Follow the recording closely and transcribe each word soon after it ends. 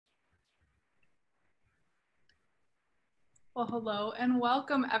Well, hello and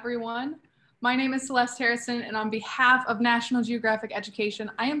welcome everyone. My name is Celeste Harrison, and on behalf of National Geographic Education,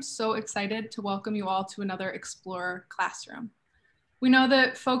 I am so excited to welcome you all to another Explorer Classroom. We know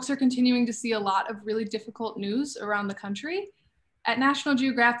that folks are continuing to see a lot of really difficult news around the country. At National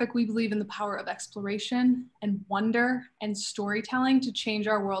Geographic, we believe in the power of exploration and wonder and storytelling to change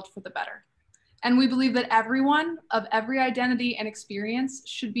our world for the better. And we believe that everyone of every identity and experience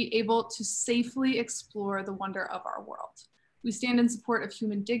should be able to safely explore the wonder of our world. We stand in support of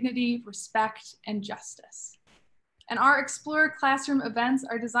human dignity, respect, and justice. And our Explorer Classroom events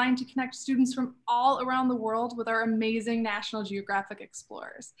are designed to connect students from all around the world with our amazing National Geographic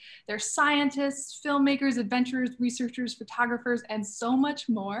explorers. They're scientists, filmmakers, adventurers, researchers, photographers, and so much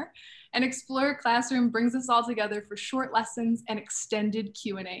more. And Explorer Classroom brings us all together for short lessons and extended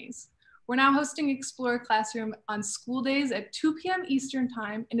Q&As. We're now hosting Explorer Classroom on school days at 2 p.m. Eastern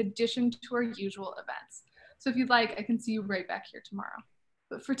Time, in addition to our usual events. So if you'd like, I can see you right back here tomorrow.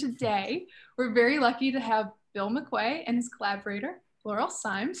 But for today, we're very lucky to have Bill McQuay and his collaborator, Laurel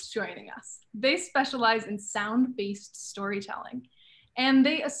Symes, joining us. They specialize in sound-based storytelling, and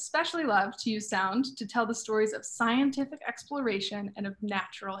they especially love to use sound to tell the stories of scientific exploration and of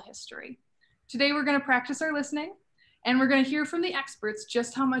natural history. Today, we're going to practice our listening, and we're going to hear from the experts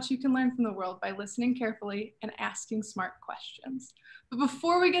just how much you can learn from the world by listening carefully and asking smart questions. But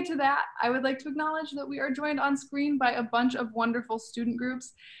before we get to that, I would like to acknowledge that we are joined on screen by a bunch of wonderful student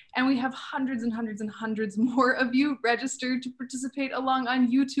groups, and we have hundreds and hundreds and hundreds more of you registered to participate along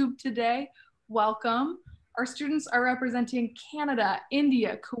on YouTube today. Welcome. Our students are representing Canada,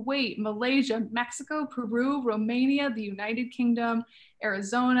 India, Kuwait, Malaysia, Mexico, Peru, Romania, the United Kingdom,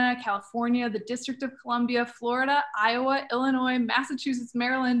 Arizona, California, the District of Columbia, Florida, Iowa, Illinois, Massachusetts,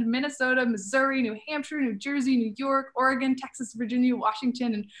 Maryland, Minnesota, Missouri, New Hampshire, New Jersey, New York, Oregon, Texas, Virginia,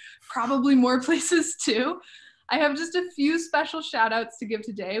 Washington, and probably more places too. I have just a few special shout outs to give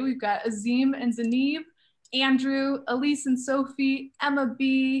today. We've got Azim and Zanib, Andrew, Elise and Sophie, Emma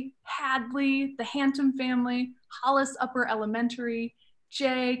B, Hadley, the Hantum family, Hollis Upper Elementary,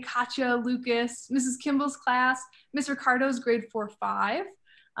 Jay, Katya, Lucas, Mrs. Kimball's class, Miss Ricardo's grade 4-5,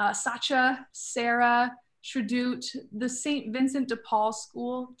 Sacha, Sarah, Shradut, the St. Vincent de Paul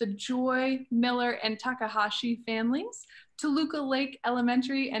School, the Joy, Miller, and Takahashi families, Toluca Lake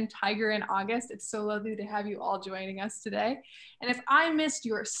Elementary, and Tiger in August. It's so lovely to have you all joining us today. And if I missed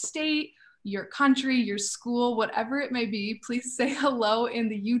your state, your country, your school, whatever it may be, please say hello in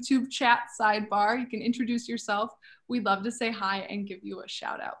the YouTube chat sidebar. You can introduce yourself. We'd love to say hi and give you a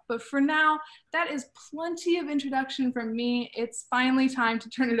shout out. But for now, that is plenty of introduction from me. It's finally time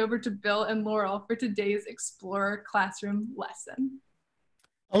to turn it over to Bill and Laurel for today's Explorer Classroom lesson.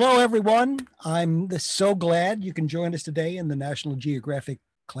 Hello, everyone. I'm so glad you can join us today in the National Geographic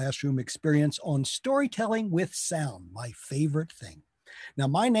Classroom experience on storytelling with sound, my favorite thing. Now,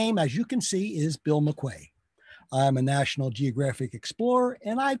 my name, as you can see, is Bill McQuay. I'm a National Geographic explorer,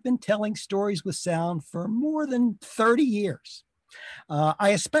 and I've been telling stories with sound for more than 30 years. I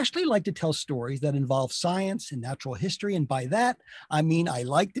especially like to tell stories that involve science and natural history, and by that, I mean I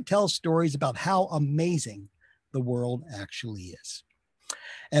like to tell stories about how amazing the world actually is.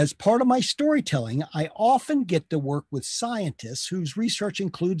 As part of my storytelling, I often get to work with scientists whose research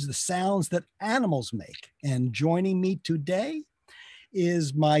includes the sounds that animals make. And joining me today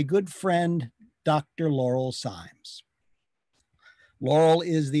is my good friend, Dr. Laurel Symes. Laurel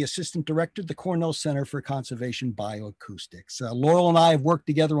is the Assistant Director at the Cornell Center for Conservation Bioacoustics. Laurel and I have worked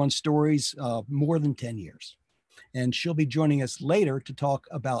together on stories more than 10 years, and she'll be joining us later to talk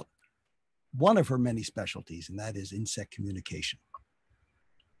about one of her many specialties, and that is insect communication.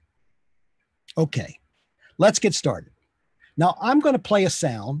 Okay, let's get started. Now, I'm going to play a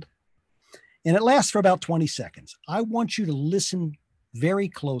sound, and it lasts for about 20 seconds. I want you to listen very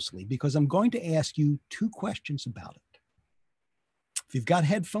closely because I'm going to ask you 2 questions about it. If you've got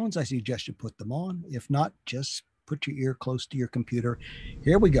headphones, I suggest you put them on. If not, just put your ear close to your computer.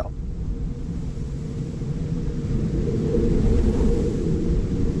 Here we go.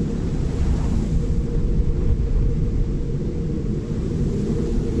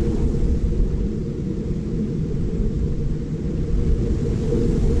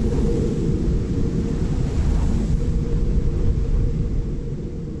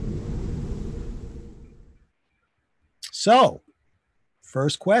 So,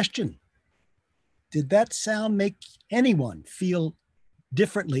 first question, did that sound make anyone feel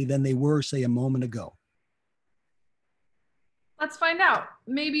differently than they were, say, a moment ago? Let's find out.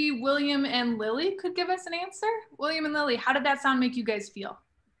 Maybe William and Lily could give us an answer. William and Lily, how did that sound make you guys feel?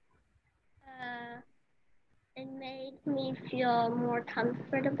 It made me feel more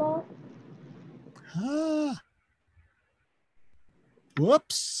comfortable.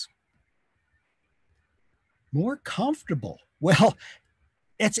 Whoops. More comfortable. Well,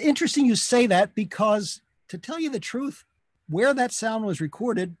 it's interesting you say that because, to tell you the truth, where that sound was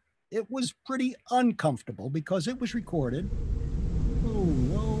recorded, it was pretty uncomfortable because it was recorded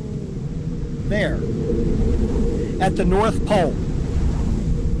there at the North Pole.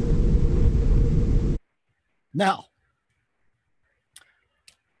 Now,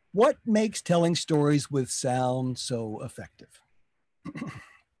 what makes telling stories with sound so effective?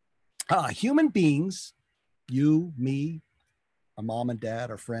 Human beings, you, me, our mom and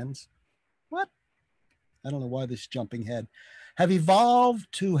dad, our friends, what? I don't know why this jumping head, have evolved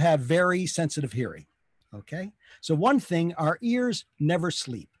to have very sensitive hearing, okay? So one thing, our ears never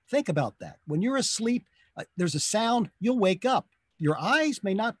sleep. Think about that. When you're asleep, there's a sound, you'll wake up. Your eyes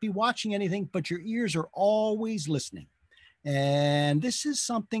may not be watching anything, but your ears are always listening. And this is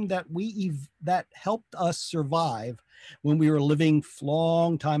something that that helped us survive when we were living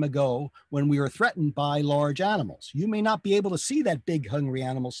long time ago, when we were threatened by large animals. You may not be able to see that big hungry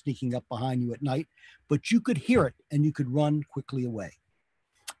animal sneaking up behind you at night, but you could hear it and you could run quickly away.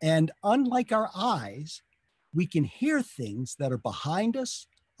 And unlike our eyes, we can hear things that are behind us,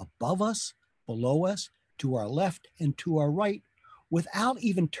 above us, below us, to our left and to our right, without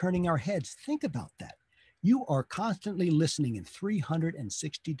even turning our heads. Think about that. You are constantly listening in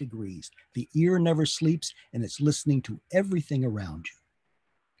 360 degrees. The ear never sleeps, and it's listening to everything around you.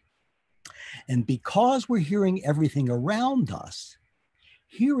 And because we're hearing everything around us,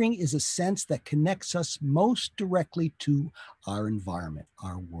 hearing is a sense that connects us most directly to our environment,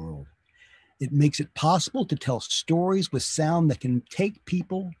 our world. It makes it possible to tell stories with sound that can take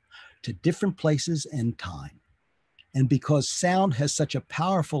people to different places and time. And because sound has such a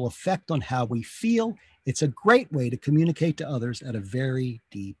powerful effect on how we feel, it's a great way to communicate to others at a very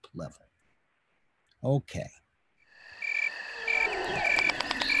deep level. Okay.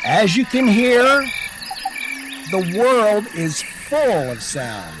 As you can hear, the world is full of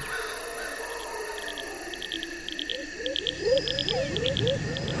sound.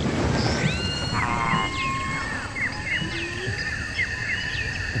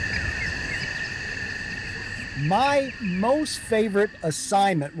 My most favorite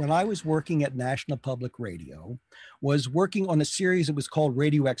assignment when I was working at National Public Radio was working on a series that was called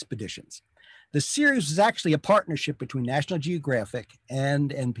Radio Expeditions. The series was actually a partnership between National Geographic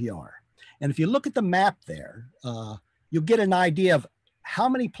and NPR. And if you look at the map there, you'll get an idea of how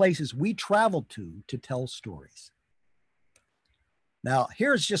many places we traveled to tell stories. Now,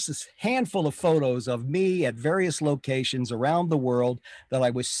 here's just this handful of photos of me at various locations around the world that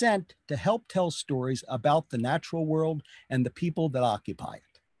I was sent to help tell stories about the natural world and the people that occupy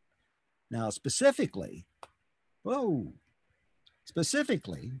it. Now, specifically,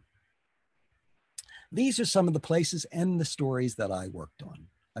 these are some of the places and the stories that I worked on.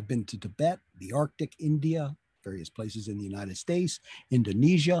 I've been to Tibet, the Arctic, India, various places in the United States,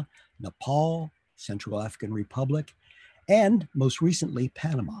 Indonesia, Nepal, Central African Republic, and most recently,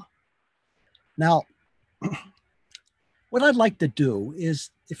 Panama. Now, what I'd like to do is,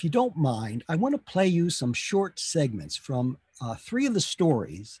 if you don't mind, I want to play you some short segments from 3 of the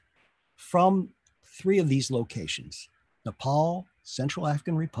stories from 3 of these locations, Nepal, Central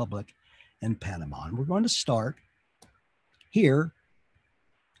African Republic, and Panama. And we're going to start here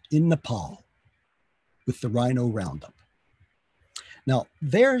in Nepal with the rhino roundup. Now,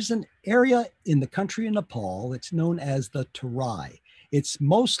 there's an area in the country of Nepal that's known as the Terai. It's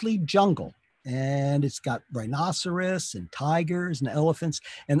mostly jungle, and it's got rhinoceros and tigers and elephants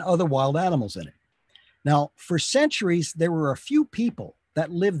and other wild animals in it. Now, for centuries, there were a few people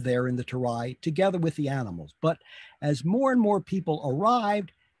that lived there in the Terai together with the animals. But as more and more people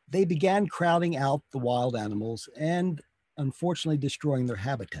arrived, they began crowding out the wild animals and unfortunately destroying their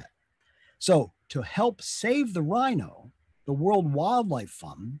habitat. So to help save the rhino, the World Wildlife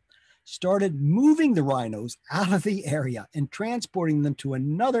Fund started moving the rhinos out of the area and transporting them to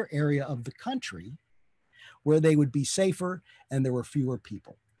another area of the country where they would be safer and there were fewer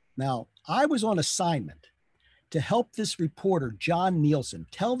people. Now, I was on assignment to help this reporter, John Nielsen,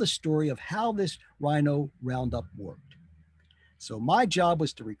 tell the story of how this rhino roundup worked. So my job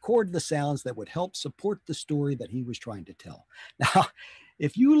was to record the sounds that would help support the story that he was trying to tell. Now,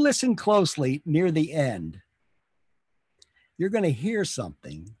 if you listen closely near the end, you're going to hear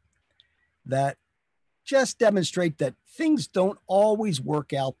something that just demonstrate that things don't always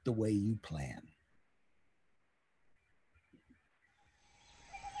work out the way you plan.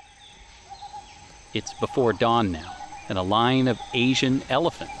 It's before dawn now, and a line of Asian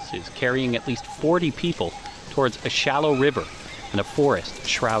elephants is carrying at least 40 people towards a shallow river and a forest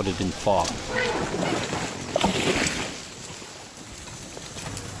shrouded in fog.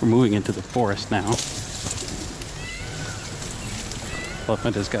 We're moving into the forest now.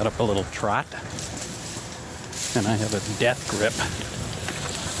 Elephant has got up a little trot, and I have a death grip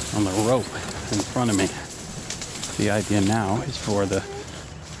on the rope in front of me. The idea now is for the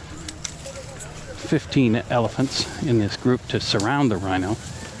 15 elephants in this group to surround the rhino,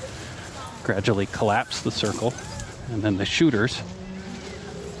 gradually collapse the circle, and then the shooters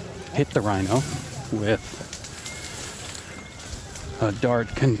hit the rhino with a dart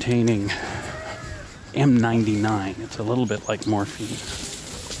containing M99. It's a little bit like morphine.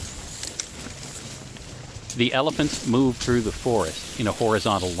 The elephants move through the forest in a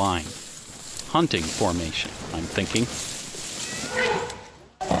horizontal line. Hunting formation, I'm thinking.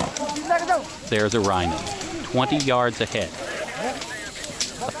 There's a rhino, 20 yards ahead.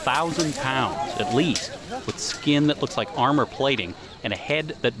 1,000 pounds, at least, with skin that looks like armor plating and a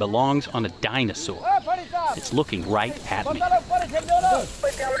head that belongs on a dinosaur. It's looking right at me.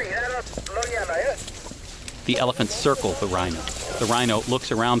 The elephants circle the rhino. The rhino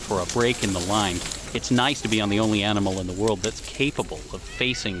looks around for a break in the line. It's nice to be on the only animal in the world that's capable of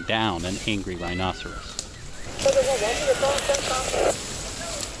facing down an angry rhinoceros.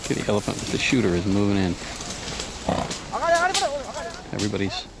 The elephant with the shooter is moving in.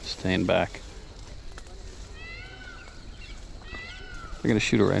 Everybody's staying back. They're gonna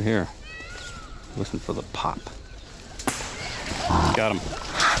shoot her right here. Listen for the pop. Got him.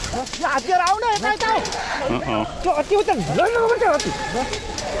 Uh-oh.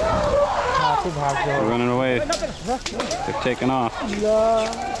 They're running away. They're taking off.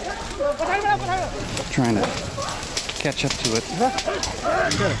 Trying to catch up to it.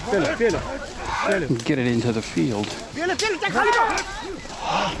 And get it into the field.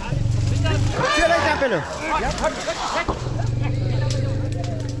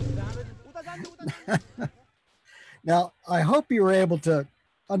 Now, I hope you were able to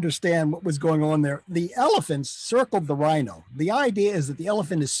understand what was going on there. The elephants circled the rhino. The idea is that the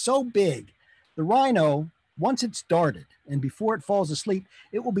elephant is so big, the rhino, once it's darted and before it falls asleep,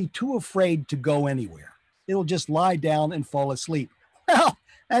 it will be too afraid to go anywhere. It'll just lie down and fall asleep. Well,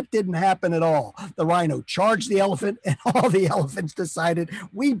 that didn't happen at all. The rhino charged the elephant, and all the elephants decided,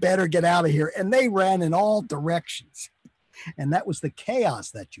 we better get out of here. And they ran in all directions. And that was the chaos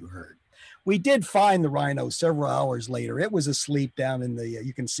that you heard. We did find the rhino several hours later. It was asleep down in the,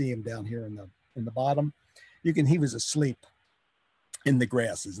 you can see him down here in the bottom. He was asleep in the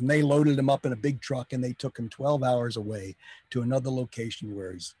grasses, and they loaded him up in a big truck, and they took him 12 hours away to another location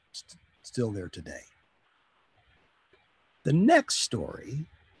where he's still there today. The next story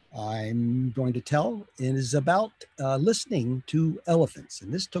I'm going to tell is about listening to elephants,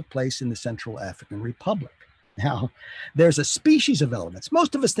 and this took place in the Central African Republic. Now, there's a species of elephants.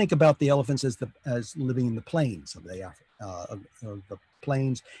 Most of us think about the elephants as living in the plains of the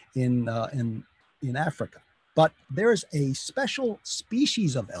plains in Africa, but there's a special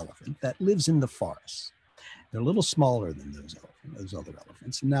species of elephant that lives in the forests. They're a little smaller than those other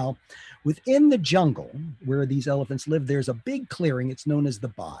elephants. Now, within the jungle where these elephants live, there's a big clearing. It's known as the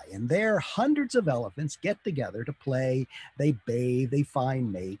Bai. And there, hundreds of elephants get together to play. They bathe, they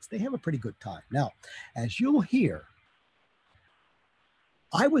find mates. They have a pretty good time. Now, as you'll hear,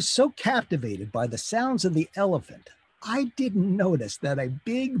 I was so captivated by the sounds of the elephant, I didn't notice that a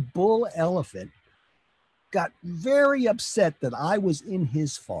big bull elephant got very upset that I was in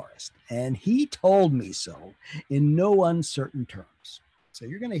his forest, and he told me so in no uncertain terms. So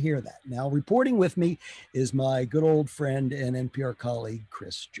you're going to hear that. Now, reporting with me is my good old friend and NPR colleague,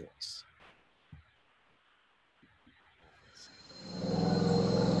 Chris Joyce.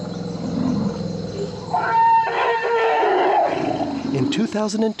 In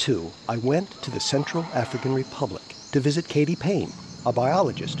 2002, I went to the Central African Republic to visit Katie Payne, a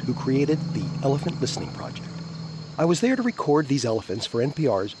biologist who created the Elephant Listening Project. I was there to record these elephants for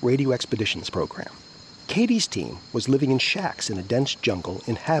NPR's Radio Expeditions program. Katie's team was living in shacks in a dense jungle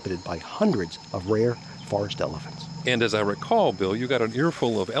inhabited by hundreds of rare forest elephants. And as I recall, Bill, you got an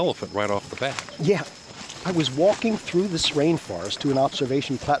earful of elephant right off the bat. Yeah. I was walking through this rainforest to an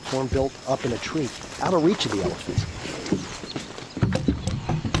observation platform built up in a tree, out of reach of the elephants.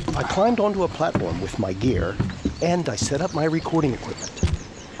 I climbed onto a platform with my gear, and I set up my recording equipment.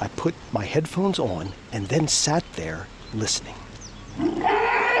 I put my headphones on and then sat there listening.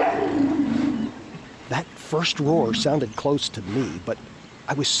 That first roar sounded close to me, but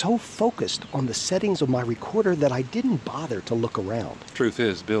I was so focused on the settings of my recorder that I didn't bother to look around. Truth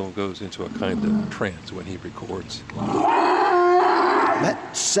is, Bill goes into a kind of trance when he records.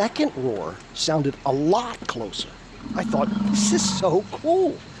 That second roar sounded a lot closer. I thought, this is so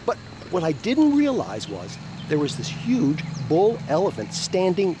cool. But what I didn't realize was there was this huge bull elephant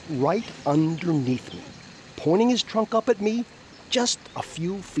standing right underneath me, pointing his trunk up at me just a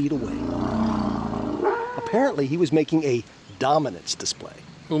few feet away. Apparently, he was making a dominance display.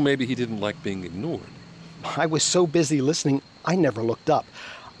 Well, maybe he didn't like being ignored. I was so busy listening, I never looked up.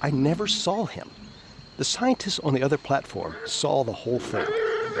 I never saw him. The scientists on the other platform saw the whole thing.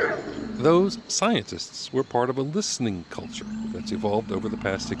 Those scientists were part of a listening culture that's evolved over the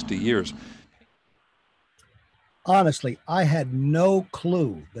past 60 years. Honestly, I had no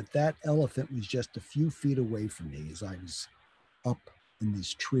clue that that elephant was just a few feet away from me as I was up in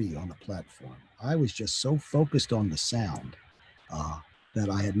this tree on the platform. I was just so focused on the sound that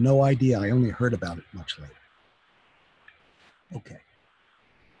I had no idea. I only heard about it much later. Okay.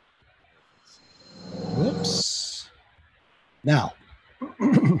 Whoops. Now,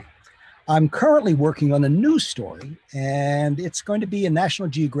 I'm currently working on a new story, and it's going to be a National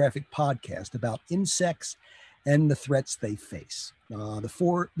Geographic podcast about insects and the threats they face.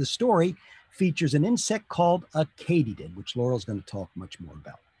 The story features an insect called a katydid, which Laurel's going to talk much more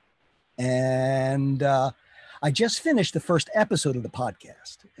about. And I just finished the first episode of the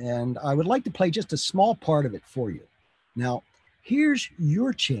podcast, and I would like to play just a small part of it for you. Now, here's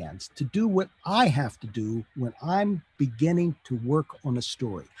your chance to do what I have to do when I'm beginning to work on a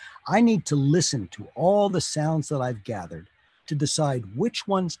story. I need to listen to all the sounds that I've gathered to decide which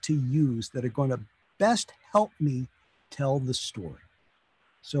ones to use that are going to best help me tell the story.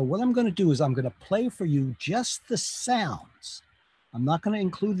 So what I'm going to do is I'm going to play for you just the sounds. I'm not going to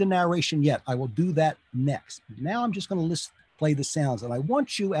include the narration yet. I will do that next. Now I'm just going to play the sounds. And I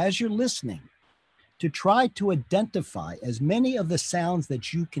want you, as you're listening, to try to identify as many of the sounds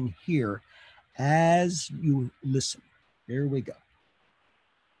that you can hear as you listen. Here we go.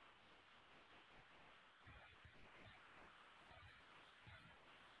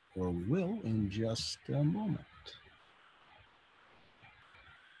 Or we will in just a moment.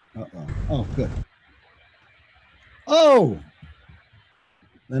 Uh-oh. Oh, good. Oh!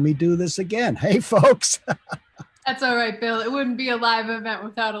 Let me do this again. Hey, folks. That's all right, Bill. It wouldn't be a live event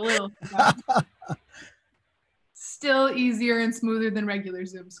without a little. Still easier and smoother than regular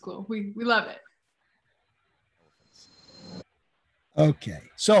Zoom school. We love it. Okay,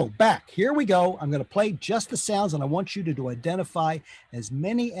 so back. Here we go. I'm going to play just the sounds, and I want you to identify as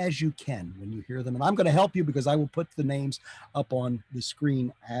many as you can when you hear them. And I'm going to help you because I will put the names up on the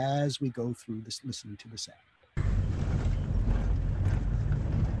screen as we go through this, listening to the sound.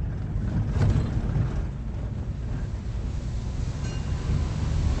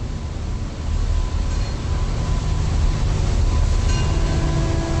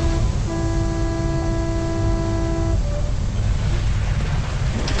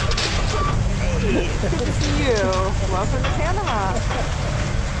 Good to see you. Welcome to Panama.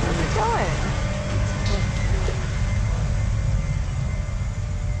 How's it going?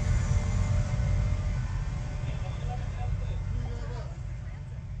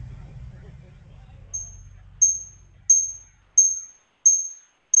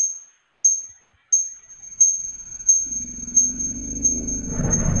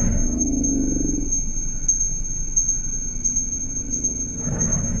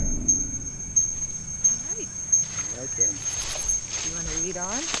 You want to read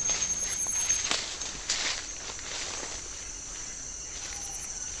on?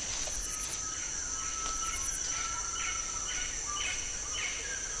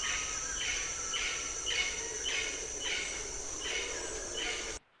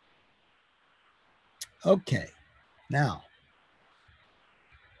 Okay, now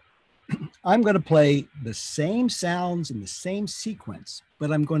I'm going to play the same sounds in the same sequence,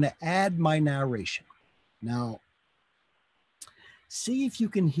 but I'm going to add my narration. Now, see if you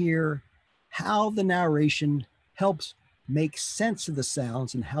can hear how the narration helps make sense of the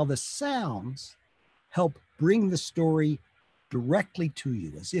sounds and how the sounds help bring the story directly to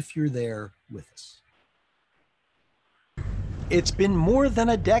you as if you're there with us. It's been more than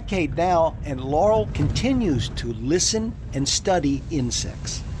a decade now, and Laurel continues to listen and study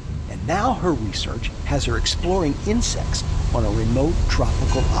insects. And now her research has her exploring insects on a remote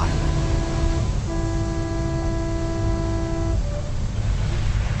tropical island.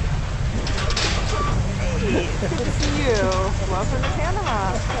 Good to see you. Welcome to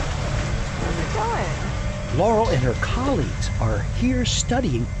Panama. How's it going? Laurel and her colleagues are here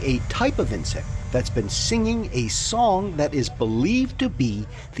studying a type of insect that's been singing a song that is believed to be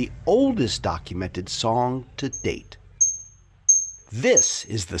the oldest documented song to date. This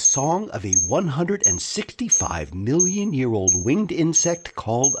is the song of a 165 million year old winged insect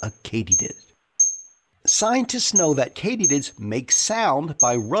called a katydid. Scientists know that katydids make sound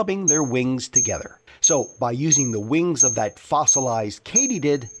by rubbing their wings together. So by using the wings of that fossilized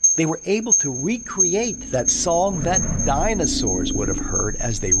katydid, they were able to recreate that song that dinosaurs would have heard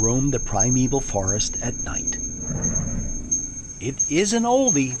as they roamed the primeval forest at night. It is an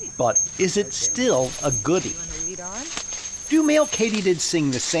oldie, but is it still a goodie? Do male katydids sing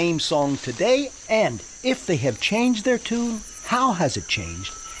the same song today? And if they have changed their tune, how has it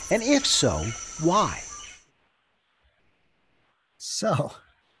changed? And if so, why? So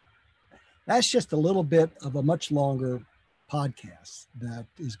that's just a little bit of a much longer podcast that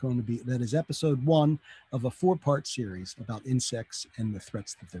is episode 1 of a 4-part series about insects and the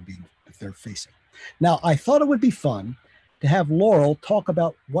threats that they're facing. Now, I thought it would be fun to have Laurel talk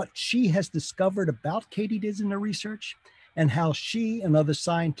about what she has discovered about katydids in her research and how she and other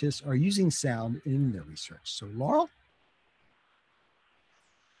scientists are using sound in their research. So, Laurel?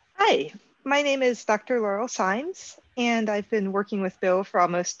 Hi, my name is Dr. Laurel Symes, and I've been working with Bill for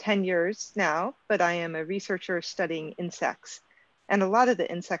almost 10 years now, but I am a researcher studying insects. And a lot of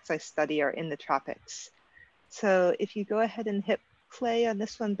the insects I study are in the tropics. So if you go ahead and hit play on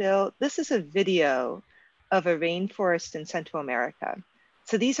this one, Bill, this is a video of a rainforest in Central America.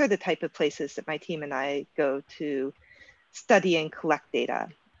 So these are the type of places that my team and I go to study and collect data.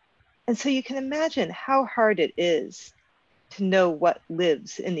 And so you can imagine how hard it is to know what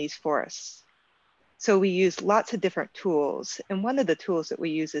lives in these forests. So we use lots of different tools. And one of the tools that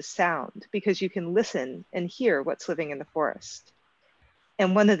we use is sound, because you can listen and hear what's living in the forest.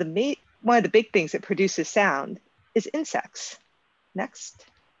 And one of the big things that produces sound is insects. Next.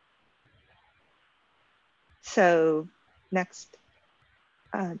 So next,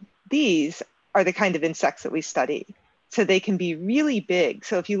 these are the kind of insects that we study. So they can be really big.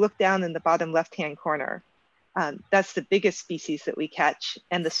 So if you look down in the bottom left-hand corner, that's the biggest species that we catch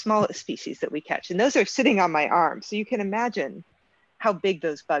and the smallest species that we catch. And those are sitting on my arm. So you can imagine how big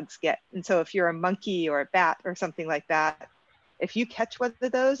those bugs get. And so if you're a monkey or a bat or something like that, if you catch one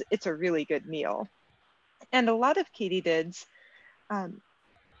of those, it's a really good meal. And a lot of katydids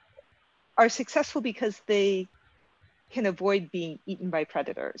are successful because they can avoid being eaten by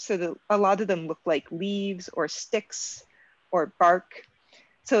predators. So a lot of them look like leaves or sticks or bark.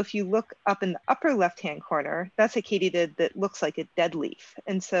 So if you look up in the upper left-hand corner, that's a katydid that looks like a dead leaf.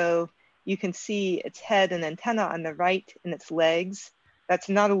 And so you can see its head and antenna on the right and its legs. That's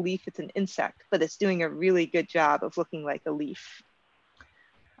not a leaf, it's an insect, but it's doing a really good job of looking like a leaf.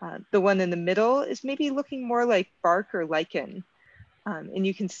 The one in the middle is maybe looking more like bark or lichen. And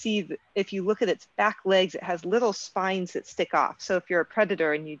you can see that if you look at its back legs, it has little spines that stick off. So if you're a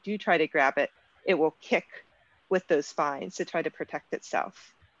predator and you do try to grab it, it will kick with those spines to try to protect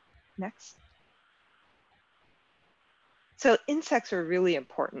itself. Next. So insects are really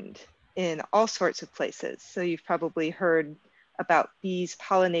important in all sorts of places. So you've probably heard about bees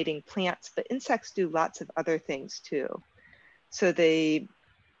pollinating plants, but insects do lots of other things too. So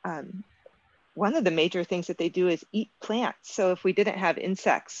one of the major things that they do is eat plants. So if we didn't have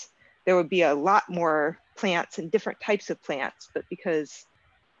insects, there would be a lot more plants and different types of plants, but because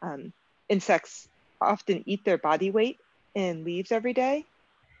insects often eat their body weight in leaves every day,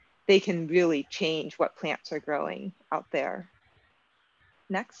 they can really change what plants are growing out there.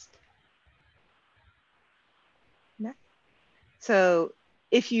 Next. Next. So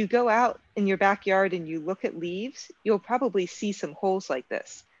if you go out in your backyard and you look at leaves, you'll probably see some holes like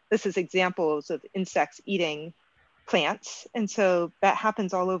this. This is examples of insects eating plants. And so that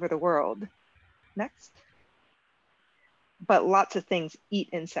happens all over the world. Next. But lots of things eat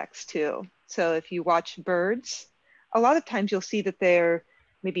insects too. So if you watch birds, a lot of times you'll see that they're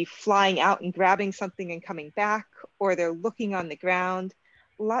maybe flying out and grabbing something and coming back, or they're looking on the ground.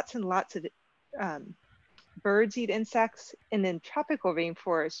 Lots and lots of birds eat insects. And in tropical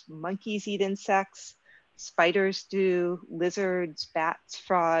rainforests, monkeys eat insects, spiders do, lizards, bats,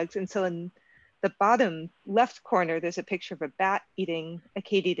 frogs. And so in the bottom left corner, there's a picture of a bat eating a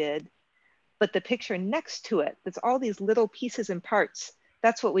katydid. But the picture next to it, that's all these little pieces and parts,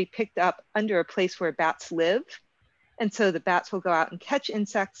 that's what we picked up under a place where bats live. And so the bats will go out and catch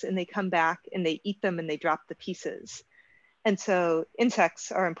insects and they come back and they eat them and they drop the pieces. And so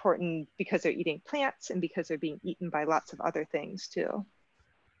insects are important because they're eating plants and because they're being eaten by lots of other things too.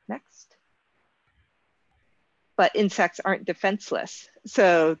 Next. But insects aren't defenseless.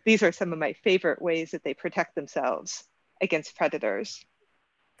 So these are some of my favorite ways that they protect themselves against predators.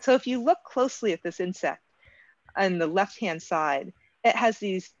 So if you look closely at this insect on the left-hand side, it has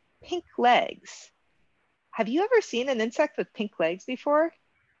these pink legs. Have you ever seen an insect with pink legs before?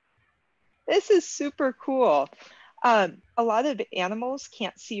 This is super cool. A lot of animals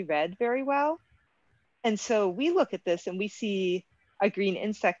can't see red very well. And so we look at this and we see a green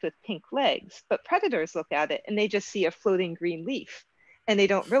insect with pink legs, but predators look at it and they just see a floating green leaf. And they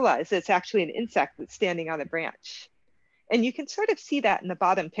don't realize that it's actually an insect that's standing on a branch. And you can sort of see that in the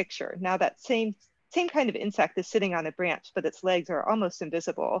bottom picture. Now that same kind of insect is sitting on a branch, but its legs are almost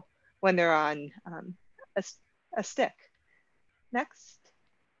invisible when they're on a stick. Next.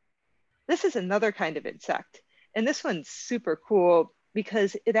 This is another kind of insect. And this one's super cool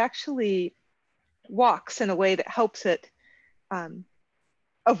because it actually walks in a way that helps it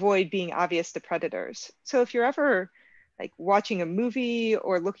avoid being obvious to predators. So if you're ever like watching a movie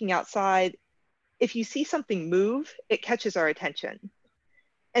or looking outside, if you see something move, it catches our attention.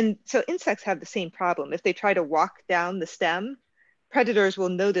 And so insects have the same problem. If they try to walk down the stem, predators will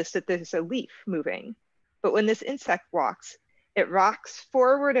notice that there's a leaf moving. But when this insect walks, it rocks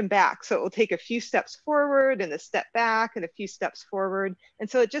forward and back. So it will take a few steps forward and a step back and a few steps forward. And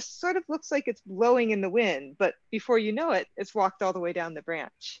so it just sort of looks like it's blowing in the wind, but before you know it, it's walked all the way down the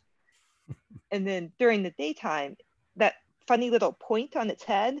branch. And then during the daytime, that funny little point on its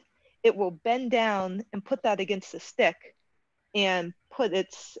head, it will bend down and put that against the stick and put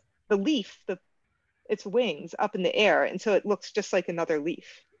its wings up in the air. And so it looks just like another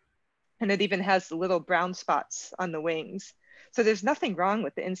leaf. And it even has the little brown spots on the wings. So there's nothing wrong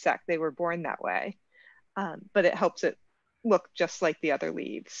with the insect. They were born that way, but it helps it look just like the other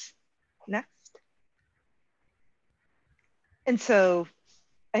leaves. Next. And so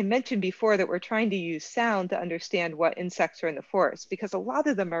I mentioned before that we're trying to use sound to understand what insects are in the forest because a lot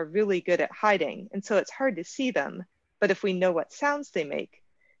of them are really good at hiding. And so it's hard to see them. But if we know what sounds they make,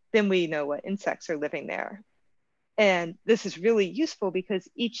 then we know what insects are living there. And this is really useful because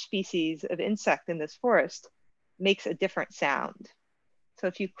each species of insect in this forest makes a different sound. So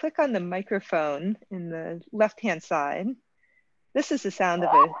if you click on the microphone in the left-hand side, this is the sound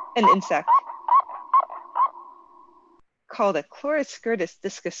of an insect called a Chloroscurtus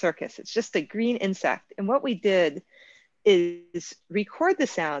discocercus. It's just a green insect. And what we did is record the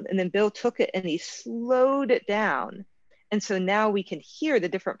sound, and then Bill took it and he slowed it down. And so now we can hear the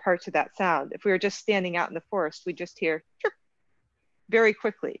different parts of that sound. If we were just standing out in the forest, we just hear chirp very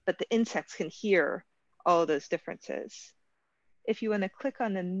quickly, but the insects can hear all of those differences. If you want to click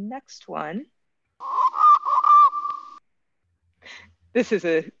on the next one, this is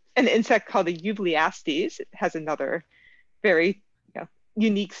an insect called a Eubliastes. It has another very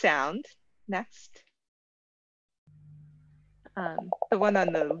unique sound. Next. The one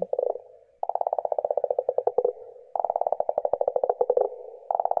on the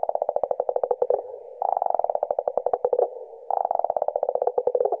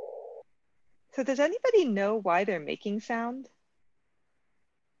So does anybody know why they're making sound?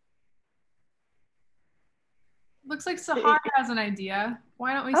 Looks like Sahar has an idea.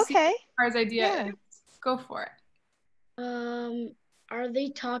 Why don't we see Sahar's idea? Yeah. Go for it. Are they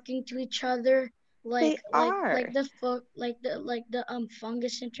talking to each other like the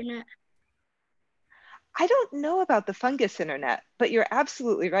fungus internet? I don't know about the fungus internet, but you're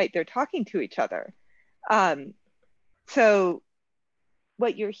absolutely right. They're talking to each other. So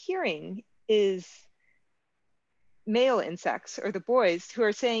what you're hearing is male insects, or the boys, who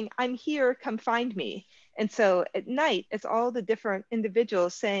are saying, "I'm here, come find me." And so at night, it's all the different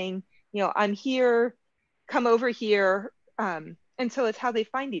individuals saying, "I'm here, come over here." And so it's how they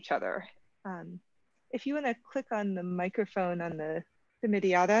find each other. If you want to click on the microphone on the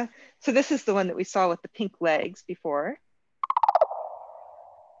Midiata. So this is the one that we saw with the pink legs before.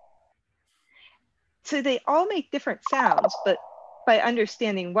 So they all make different sounds, but by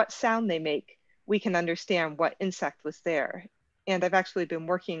understanding what sound they make, we can understand what insect was there. And I've actually been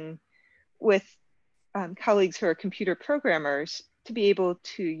working with colleagues who are computer programmers to be able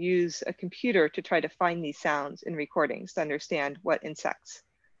to use a computer to try to find these sounds in recordings to understand what insects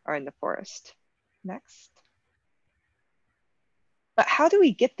are in the forest. Next. But how do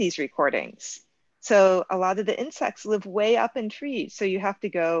we get these recordings? So a lot of the insects live way up in trees, so you have to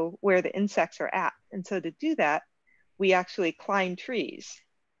go where the insects are at. And so to do that, we actually climb trees.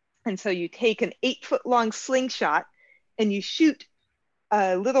 And so you take an 8-foot-long slingshot and you shoot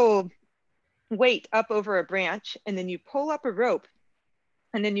a little weight up over a branch, and then you pull up a rope,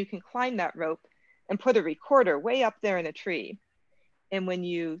 and then you can climb that rope and put a recorder way up there in a tree. And when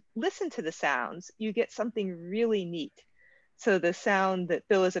you listen to the sounds, you get something really neat. So the sound that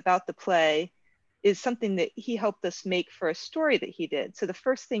Bill is about to play is something that he helped us make for a story that he did. So the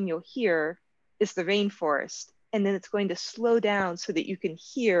first thing you'll hear is the rainforest, and then it's going to slow down so that you can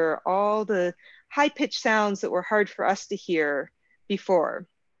hear all the high-pitched sounds that were hard for us to hear before.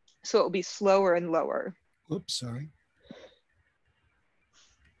 So it will be slower and lower. Oops, sorry.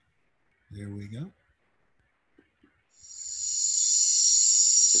 There we go.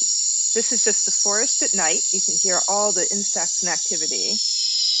 This is just the forest at night. You can hear all the insects in activity.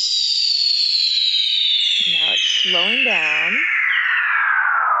 And now it's slowing down.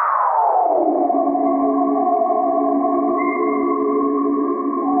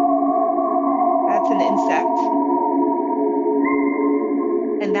 That's an insect.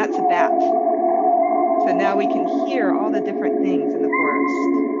 And that's a bat. So now we can hear all the different things in the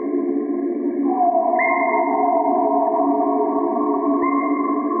forest.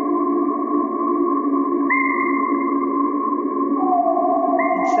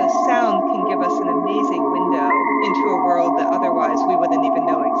 So sound can give us an amazing window into a world that otherwise we wouldn't even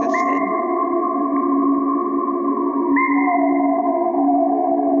know existed.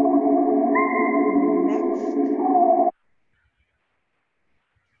 Next.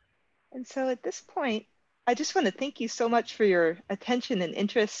 And so at this point, I just want to thank you so much for your attention and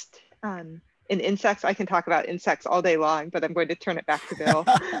interest in insects. I can talk about insects all day long, but I'm going to turn it back to Bill.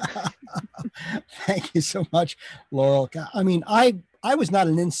 Thank you so much, Laurel. I mean, I was not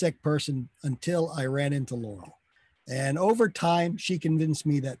an insect person until I ran into Laurel. And over time, she convinced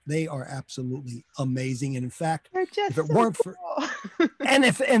me that they are absolutely amazing. And in fact, if it weren't for and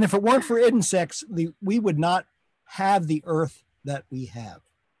if it weren't for insects, we would not have the earth that we have.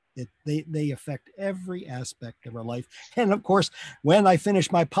 They affect every aspect of our life. And of course, when I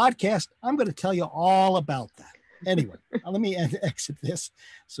finish my podcast, I'm going to tell you all about that. Anyway, let me exit this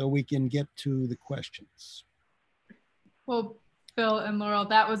so we can get to the questions. Well, Phil and Laurel,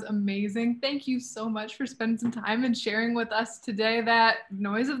 that was amazing. Thank you so much for spending some time and sharing with us today. That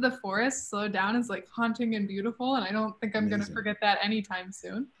noise of the forest slow down is like haunting and beautiful, and I don't think I'm going to forget that anytime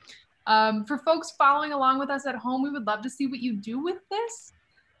soon. For folks following along with us at home, we would love to see what you do with this.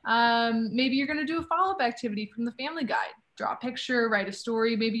 Maybe you're going to do a follow-up activity from the family guide. Draw a picture, write a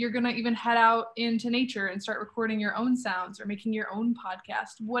story. Maybe you're going to even head out into nature and start recording your own sounds or making your own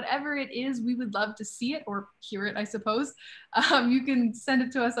podcast. Whatever it is, we would love to see it or hear it, I suppose. You can send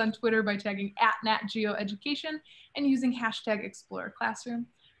it to us on Twitter by tagging @NatGeoEducation and using #ExplorerClassroom.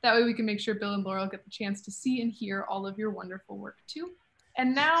 That way we can make sure Bill and Laurel get the chance to see and hear all of your wonderful work too.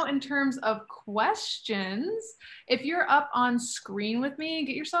 And now in terms of questions, if you're up on screen with me,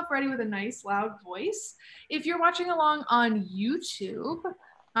 get yourself ready with a nice loud voice. If you're watching along on YouTube,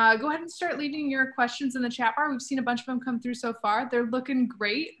 go ahead and start leaving your questions in the chat bar. We've seen a bunch of them come through so far. They're looking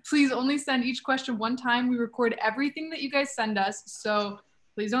great. Please only send each question one time. We record everything that you guys send us, so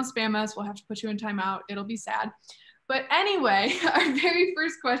please don't spam us. We'll have to put you in timeout. It'll be sad. But anyway, our very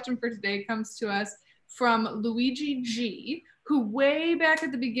first question for today comes to us from Luigi G, who way back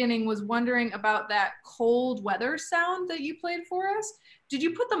at the beginning was wondering about that cold weather sound that you played for us. Did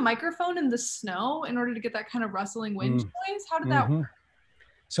you put the microphone in the snow in order to get that kind of rustling wind noise? How did that work?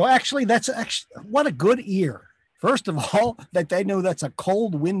 So actually, what a good ear. First of all, that they know that's a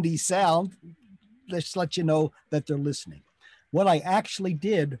cold, windy sound. Let's let you know that they're listening. What I actually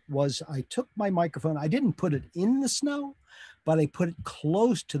did was I took my microphone. I didn't put it in the snow, but I put it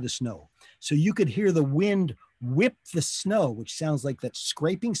close to the snow. So you could hear the wind whip the snow, which sounds like that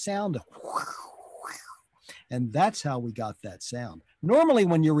scraping sound. And that's how we got that sound. Normally,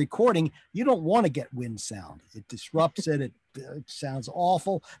 when you're recording, you don't want to get wind sound. It disrupts it. It sounds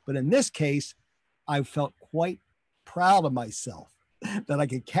awful. But in this case, I felt quite proud of myself that I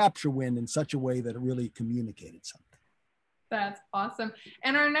could capture wind in such a way that it really communicated something. That's awesome.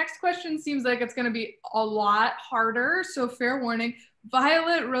 And our next question seems like it's going to be a lot harder. So fair warning.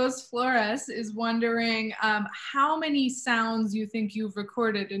 Violet Rose Flores is wondering how many sounds you think you've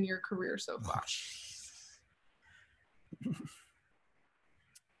recorded in your career so far.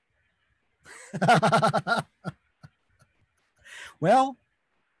 Well,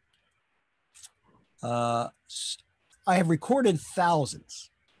 I have recorded thousands,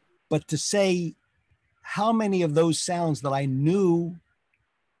 but to say how many of those sounds that I knew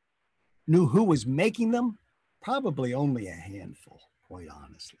who was making them, probably only a handful, quite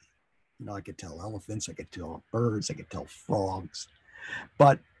honestly. You know, I could tell elephants, I could tell birds, I could tell frogs.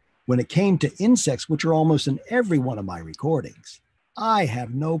 But when it came to insects, which are almost in every one of my recordings, I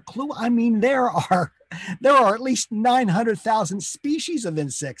have no clue. I mean, there are at least 900,000 species of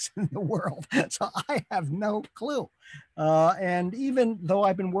insects in the world. So I have no clue. And even though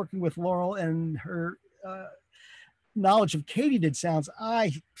I've been working with Laurel and her knowledge of katydid sounds,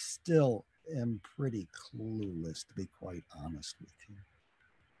 I still am pretty clueless, to be quite honest with you.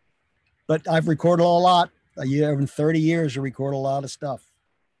 But I've recorded a lot. In 30 years, you record a lot of stuff.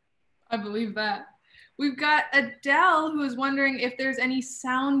 I believe that. We've got Adele, who is wondering if there's any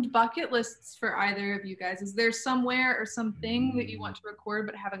sound bucket lists for either of you guys. Is there somewhere or something that you want to record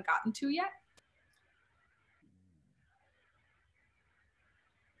but haven't gotten to yet?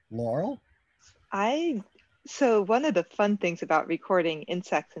 Laurel? So one of the fun things about recording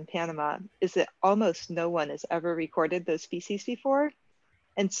insects in Panama is that almost no one has ever recorded those species before.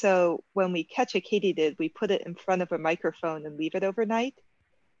 And so when we catch a katydid, we put it in front of a microphone and leave it overnight.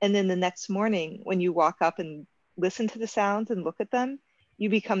 And then the next morning, when you walk up and listen to the sounds and look at them, you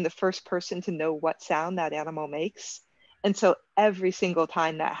become the first person to know what sound that animal makes. And so every single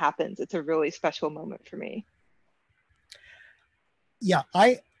time that happens, it's a really special moment for me. Yeah,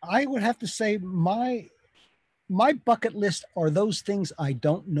 I would have to say my bucket list are those things I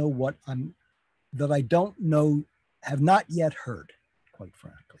don't know that I don't know, have not yet heard, quite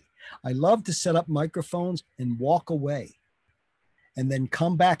frankly. I love to set up microphones and walk away and then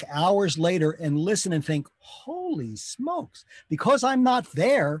come back hours later and listen and think, holy smokes, because I'm not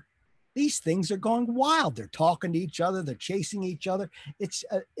there, these things are going wild. They're talking to each other, they're chasing each other. It's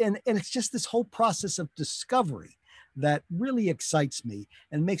and it's just this whole process of discovery that really excites me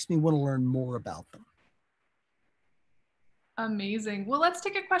and makes me want to learn more about them. Amazing. Well, let's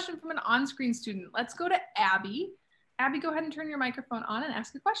take a question from an on-screen student. Let's go to Abby. Abby, go ahead and turn your microphone on and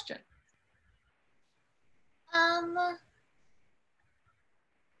ask a question.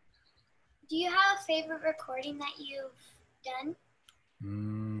 Do you have a favorite recording that you've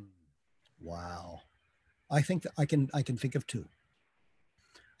done? Wow. I think that I can think of two.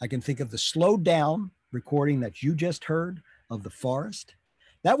 I can think of the slowed down recording that you just heard of the forest.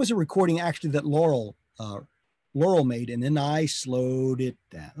 That was a recording actually that Laurel made, and then I slowed it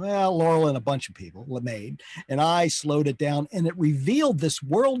down. Well, Laurel and a bunch of people made, and I slowed it down, and it revealed this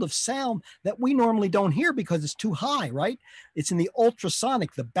world of sound that we normally don't hear because it's too high, right? It's in the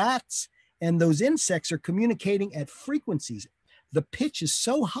ultrasonic. The bats and those insects are communicating at frequencies. The pitch is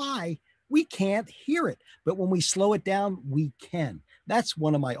so high, we can't hear it. But when we slow it down, we can. That's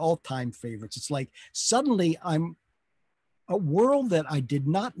one of my all-time favorites. It's like suddenly a world that I did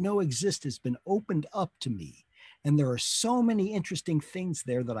not know exist has been opened up to me. And there are so many interesting things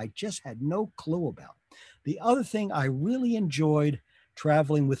there that I just had no clue about. The other thing I really enjoyed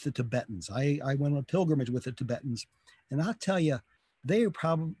traveling with the Tibetans. I went on a pilgrimage with the Tibetans, and I'll tell you, they are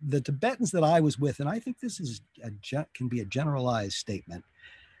probably the Tibetans that I was with, and I think this is can be a generalized statement.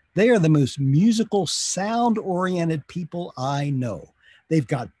 They are the most musical, sound-oriented people I know. They've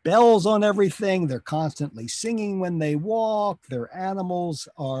got bells on everything. They're constantly singing when they walk. Their animals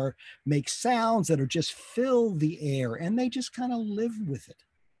make sounds that are just fill the air, and they just kind of live with it.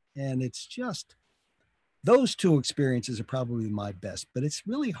 And it's just, those two experiences are probably my best, but it's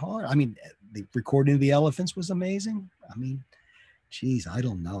really hard. I mean, the recording of the elephants was amazing. I mean, geez, I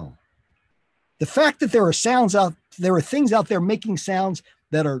don't know. The fact that there are things out there making sounds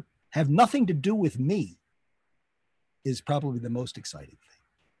that have nothing to do with me is probably the most exciting thing.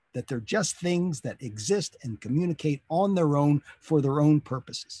 That they're just things that exist and communicate on their own for their own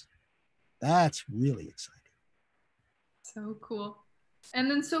purposes. That's really exciting. So cool. And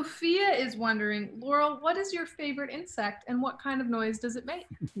then Sophia is wondering, Laurel, what is your favorite insect and what kind of noise does it make?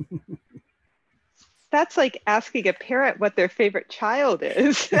 That's like asking a parent what their favorite child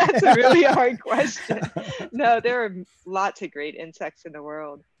is. That's a really hard question. No, there are lots of great insects in the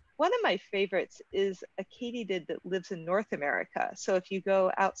world. One of my favorites is a katydid that lives in North America. So if you go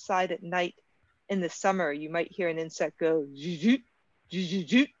outside at night in the summer, you might hear an insect go, "Zhu-zhu,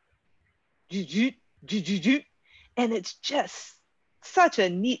 zhu-zhu-zhu, zhu-zhu, zhu-zhu-zhu." And it's just such a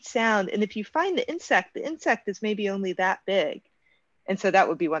neat sound. And if you find the insect is maybe only that big. And so that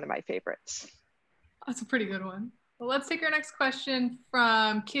would be one of my favorites. That's a pretty good one. Well, let's take our next question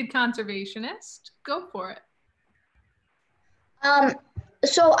from Kid Conservationist. Go for it.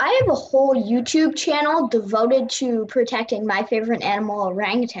 So I have a whole YouTube channel devoted to protecting my favorite animal,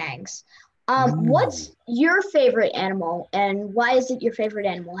 orangutans. What's your favorite animal, and why is it your favorite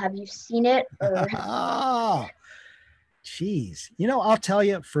animal? Have you seen it? Geez. I'll tell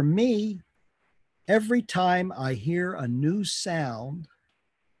you, for me, every time I hear a new sound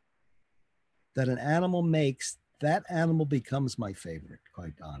that an animal makes, that animal becomes my favorite,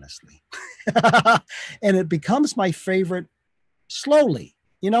 quite honestly. And it becomes my favorite slowly.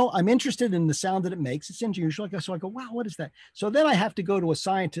 I'm interested in the sound that it makes. It's unusual. So I go, wow, what is that? So then I have to go to a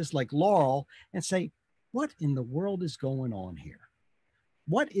scientist like Laurel and say, what in the world is going on here?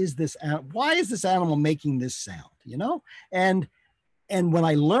 What is this? Why is this animal making this sound? And when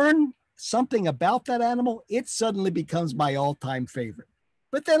I learn something about that animal, it suddenly becomes my all-time favorite.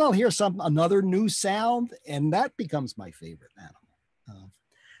 But then I'll hear another new sound, and that becomes my favorite animal.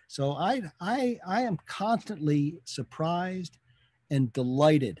 So I am constantly surprised and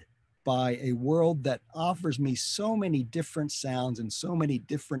delighted by a world that offers me so many different sounds and so many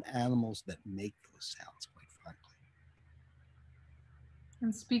different animals that make those sounds, quite frankly.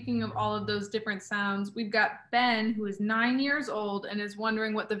 And speaking of all of those different sounds, we've got Ben, who is 9 years old and is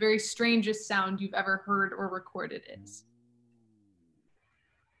wondering what the very strangest sound you've ever heard or recorded is.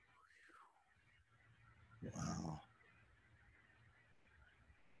 Wow.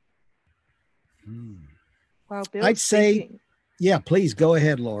 While Bill's I'd say, thinking, yeah, please go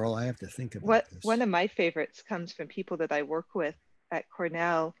ahead, Laurel. I have to think about this. one of my favorites comes from people that I work with at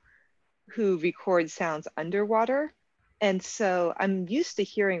Cornell who record sounds underwater. And so I'm used to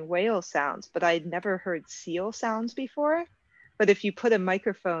hearing whale sounds, but I'd never heard seal sounds before. But if you put a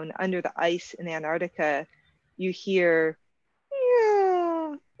microphone under the ice in Antarctica, you hear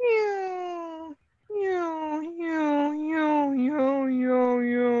meow, meow, meow, meow, meow, meow, meow,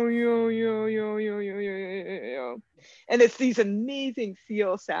 meow, meow, meow, meow, meow, meow. And it's these amazing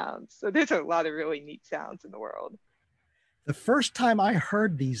seal sounds. So there's a lot of really neat sounds in the world. The first time I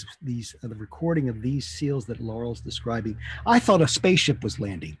heard the recording of these seals that Laurel's describing, I thought a spaceship was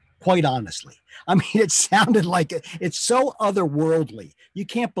landing, quite honestly. I mean, it sounded like it's so otherworldly. You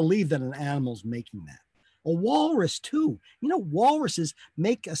can't believe that an animal's making that. A walrus too. You know, walruses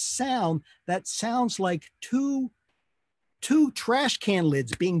make a sound that sounds like two trash can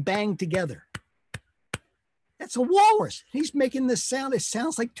lids being banged together. That's a walrus. He's making this sound. It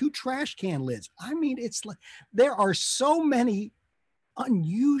sounds like two trash can lids. I mean, it's like there are so many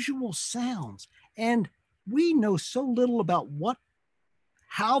unusual sounds, and we know so little about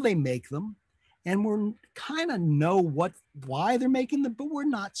how they make them, and we're kind of know why they're making them, but we're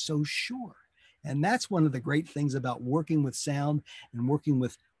not so sure. And that's one of the great things about working with sound and working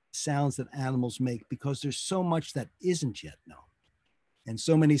with sounds that animals make, because there's so much that isn't yet known, and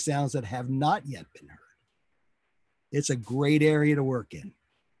so many sounds that have not yet been heard. It's a great area to work in.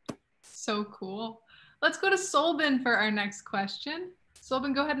 So cool. Let's go to Solbin for our next question.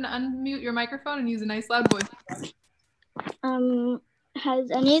 Solbin, go ahead and unmute your microphone and use a nice loud voice.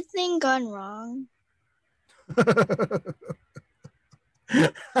 Has anything gone wrong?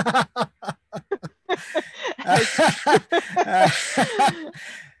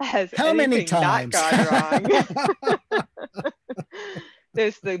 Has How many times? Not gone wrong?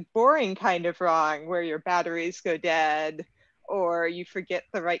 There's the boring kind of wrong where your batteries go dead or you forget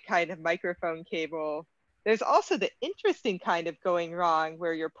the right kind of microphone cable. There's also the interesting kind of going wrong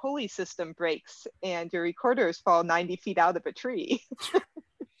where your pulley system breaks and your recorders fall 90 feet out of a tree.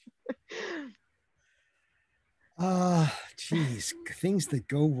 Geez, things that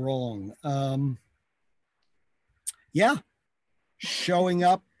go wrong. Yeah, showing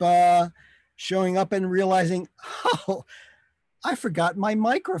up and realizing, oh, I forgot my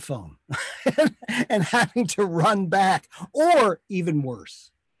microphone and having to run back. Or even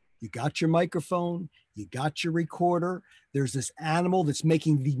worse, you got your microphone, you got your recorder, there's this animal that's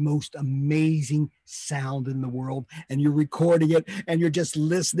making the most amazing sound in the world, and you're recording it and you're just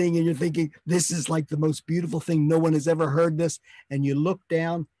listening and you're thinking, this is like the most beautiful thing. No one has ever heard this. And you look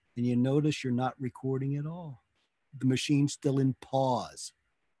down and you notice you're not recording at all. The machine's still in pause.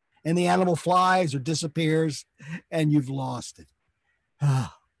 And the animal flies or disappears and you've lost it.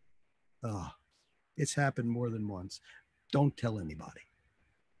 It's happened more than once. Don't tell anybody.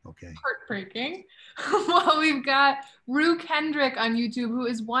 Okay. Heartbreaking. Well, we've got Rue Kendrick on YouTube who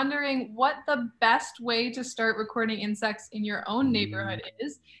is wondering what the best way to start recording insects in your own neighborhood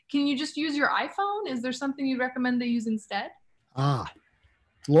is. Can you just use your iPhone? Is there something you'd recommend they use instead?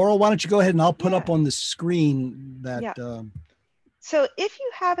 Laurel, why don't you go ahead and I'll put up on the screen that. Yeah. So if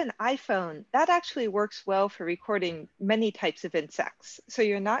you have an iPhone, that actually works well for recording many types of insects. So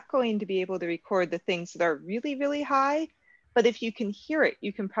you're not going to be able to record the things that are really, really high, but if you can hear it,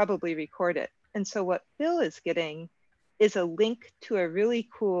 you can probably record it. And so what Bill is getting is a link to a really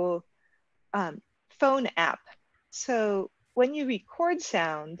cool phone app. So when you record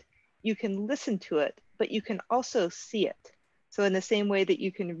sound, you can listen to it, but you can also see it. So in the same way that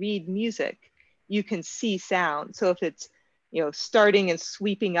you can read music, you can see sound. So if it's starting and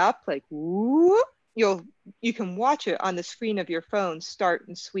sweeping up like whoop, you can watch it on the screen of your phone start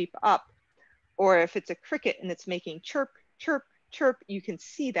and sweep up. Or if it's a cricket and it's making chirp, chirp, chirp, you can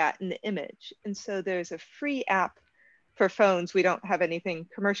see that in the image. And so there's a free app for phones. We don't have anything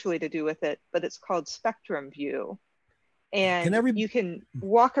commercially to do with it, but it's called Spectrum View. And you can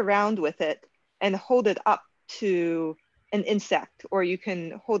walk around with it and hold it up to an insect, or you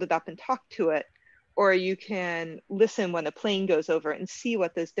can hold it up and talk to it, or you can listen when a plane goes over and see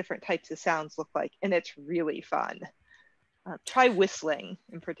what those different types of sounds look like. And it's really fun. Try whistling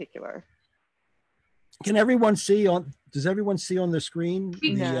in particular. Can everyone see does everyone see on the screen?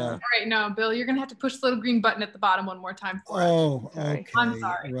 No. All right, no, Bill, you're gonna have to push the little green button at the bottom one more time for us. Okay. I'm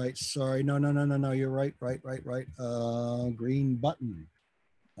sorry. Right, sorry. No, you're right. Green button.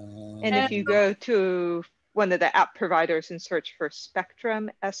 And if you go to one of the app providers and search for Spectrum,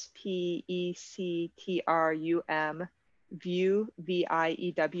 Spectrum, View,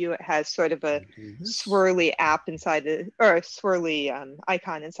 View, it has sort of a swirly app inside or a swirly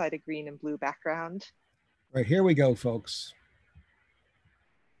icon inside a green and blue background. Right, here we go, folks.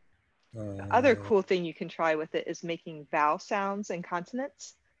 The other cool thing you can try with it is making vowel sounds and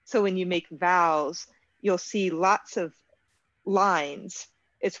consonants. So when you make vowels, you'll see lots of lines.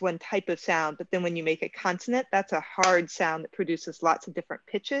 It's one type of sound, but then when you make a consonant, that's a hard sound that produces lots of different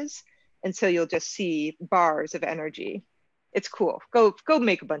pitches. And so you'll just see bars of energy. It's cool. Go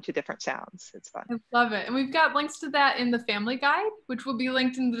make a bunch of different sounds. It's fun. I love it. And we've got links to that in the family guide, which will be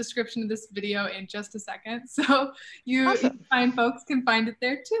linked in the description of this video in just a second. So you fine folks can find it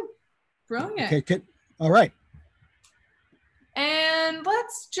there too. Brilliant. Okay, good. All right. And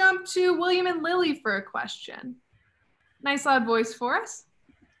let's jump to William and Lily for a question. Nice loud voice for us.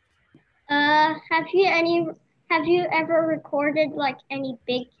 Have you ever recorded like any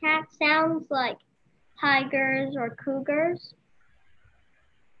big cat sounds like tigers or cougars?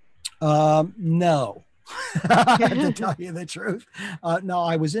 No. To tell you the truth. No,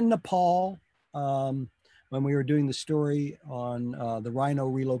 I was in Nepal when we were doing the story on the rhino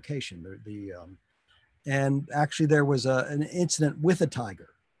relocation. And actually there was an incident with a tiger,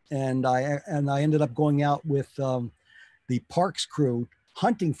 and I ended up going out with the parks crew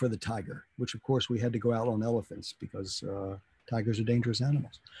hunting for the tiger, which of course we had to go out on elephants because tigers are dangerous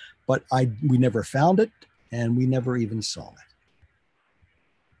animals. But we never found it, and we never even saw it.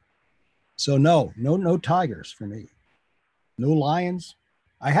 So no tigers for me. No lions.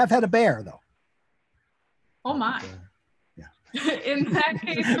 I have had a bear though. Oh my. Yeah. In that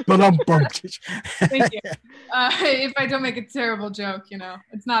case. But I'm bummed. Thank you. If I don't make a terrible joke,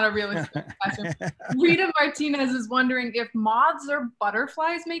 it's not a realistic question. Rita Martinez is wondering if moths or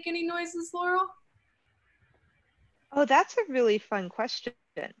butterflies make any noises, Laurel? Oh, that's a really fun question.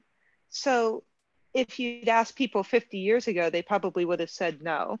 So if you'd asked people 50 years ago, they probably would have said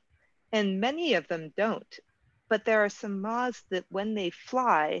no. And many of them don't. But there are some moths that when they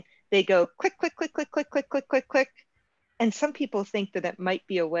fly, they go click, click, click, click, click, click, click, click, click. And some people think that it might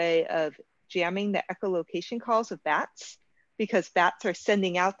be a way of jamming the echolocation calls of bats, because bats are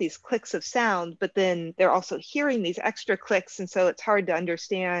sending out these clicks of sound, but then they're also hearing these extra clicks. And so it's hard to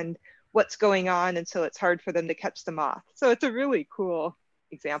understand what's going on. And so it's hard for them to catch the moth. So it's a really cool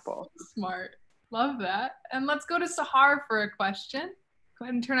example. Smart. Love that. And let's go to Sahar for a question. Go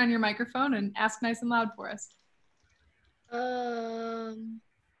ahead and turn on your microphone and ask nice and loud for us.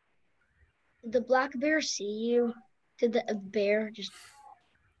 Did the black bear see you? Did the bear just?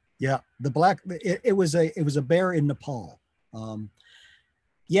 Yeah, it was a bear in Nepal.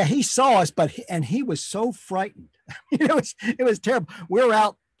 Yeah, he saw us, and he was so frightened. It was terrible. We're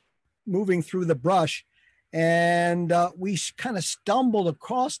out moving through the brush, and we kind of stumbled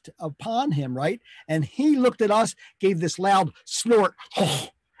upon him, right? And he looked at us, gave this loud snort,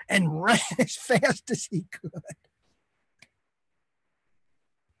 and ran as fast as he could.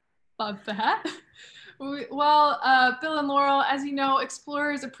 Love that. Well, Bill and Laurel, as you know,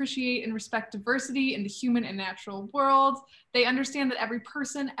 explorers appreciate and respect diversity in the human and natural world. They understand that every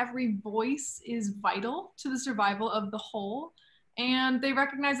person, every voice is vital to the survival of the whole. And they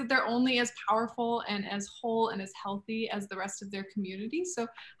recognize that they're only as powerful and as whole and as healthy as the rest of their community. So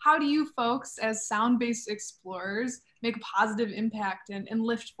how do you folks, as sound-based explorers, make a positive impact and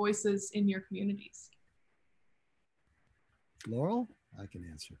lift voices in your communities? Laurel, I can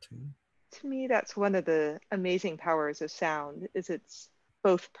answer too. To me, that's one of the amazing powers of sound, is it's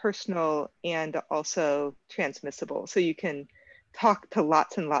both personal and also transmissible. So you can talk to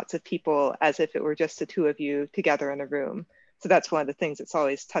lots and lots of people as if it were just the two of you together in a room. So that's one of the things that's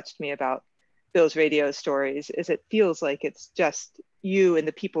always touched me about Bill's radio stories, is it feels like it's just you and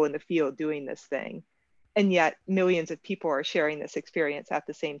the people in the field doing this thing. And yet millions of people are sharing this experience at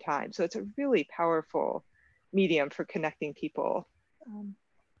the same time. So it's a really powerful medium for connecting people.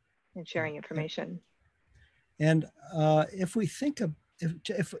 And sharing information. And if we think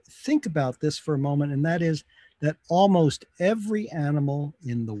about this for a moment, and that is that almost every animal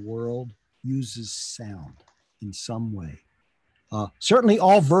in the world uses sound in some way. Certainly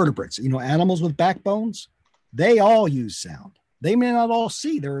all vertebrates, animals with backbones, they all use sound. They may not all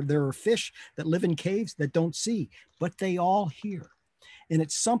see. There are fish that live in caves that don't see, but they all hear. And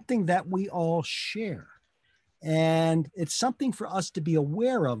it's something that we all share. And it's something for us to be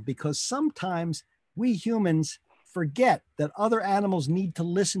aware of, because sometimes we humans forget that other animals need to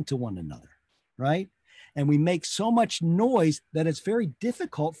listen to one another, right? And we make so much noise that it's very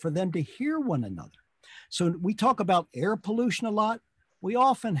difficult for them to hear one another. So we talk about air pollution a lot. we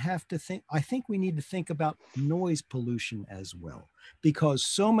often have to think, I think we need to think about noise pollution as well, because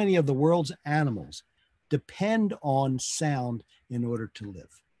so many of the world's animals depend on sound in order to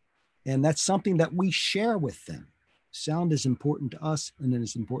live. And that's something that we share with them. Sound is important to us, and it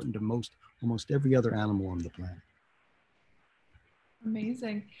is important to almost every other animal on the planet.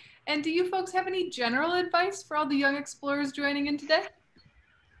 Amazing. And do you folks have any general advice for all the young explorers joining in today?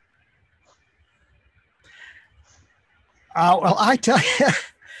 Well, I tell you,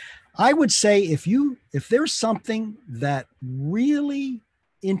 I would say if there's something that really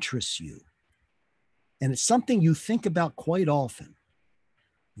interests you, and it's something you think about quite often,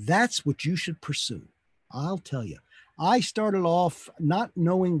 that's what you should pursue. I'll tell you, I started off not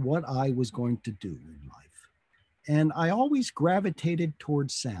knowing what I was going to do in life, and I always gravitated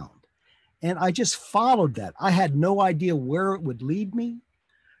towards sound, and I just followed that. I had no idea where it would lead me,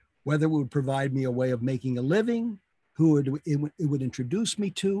 whether it would provide me a way of making a living, who it would introduce me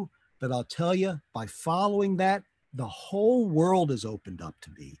to. But I'll tell you, by following that, the whole world has opened up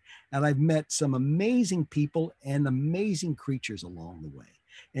to me. And I've met some amazing people and amazing creatures along the way.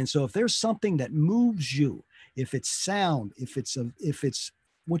 And so if there's something that moves you, if it's sound, if it's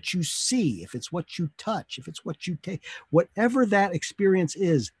what you see, if it's what you touch, if it's what you take, whatever that experience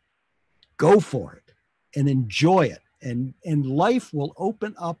is, go for it and enjoy it. And life will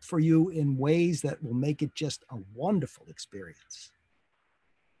open up for you in ways that will make it just a wonderful experience.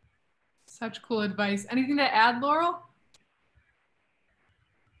 Such cool advice. Anything to add, Laurel?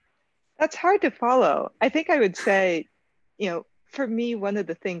 That's hard to follow. I think I would say, for me, one of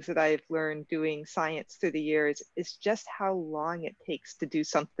the things that I've learned doing science through the years is just how long it takes to do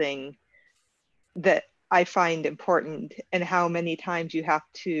something that I find important, and how many times you have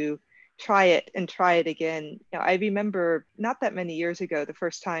to try it and try it again. I remember not that many years ago, the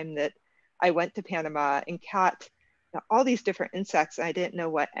first time that I went to Panama and caught all these different insects, and I didn't know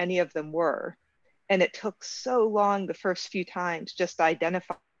what any of them were. And it took so long the first few times just to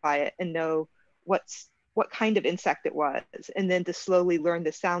identify it and know what kind of insect it was, and then to slowly learn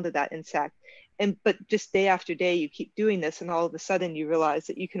the sound of that insect. But just day after day, you keep doing this, and all of a sudden you realize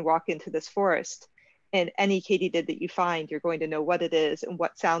that you can walk into this forest, and any katydid that you find, you're going to know what it is and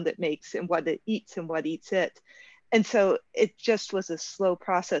what sound it makes and what it eats and what eats it. And so it just was a slow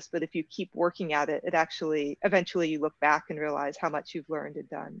process, but if you keep working at it, eventually you look back and realize how much you've learned and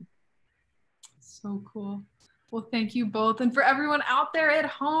done. So cool. Well, thank you both. And for everyone out there at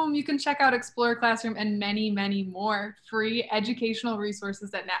home, you can check out Explorer Classroom and many, many more free educational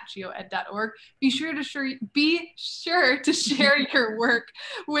resources at natgeoed.org. Be sure to share your work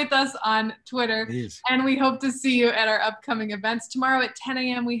with us on Twitter. Please. And we hope to see you at our upcoming events. Tomorrow at 10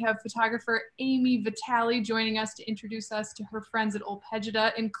 a.m., we have photographer Amy Vitale joining us to introduce us to her friends at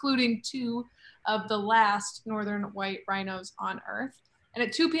Olpegida, including 2 of the last northern white rhinos on Earth. And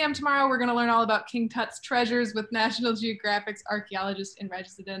at 2 p.m. tomorrow, we're going to learn all about King Tut's treasures with National Geographic's archaeologist in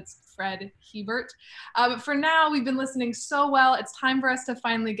residence, Fred Hebert. But for now, we've been listening so well. It's time for us to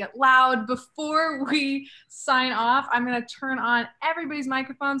finally get loud. Before we sign off, I'm going to turn on everybody's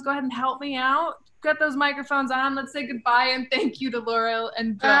microphones. Go ahead and help me out. Get those microphones on. Let's say goodbye and thank you to Laurel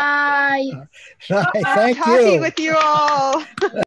and Bill. Bye. Thank you. Talking with you all.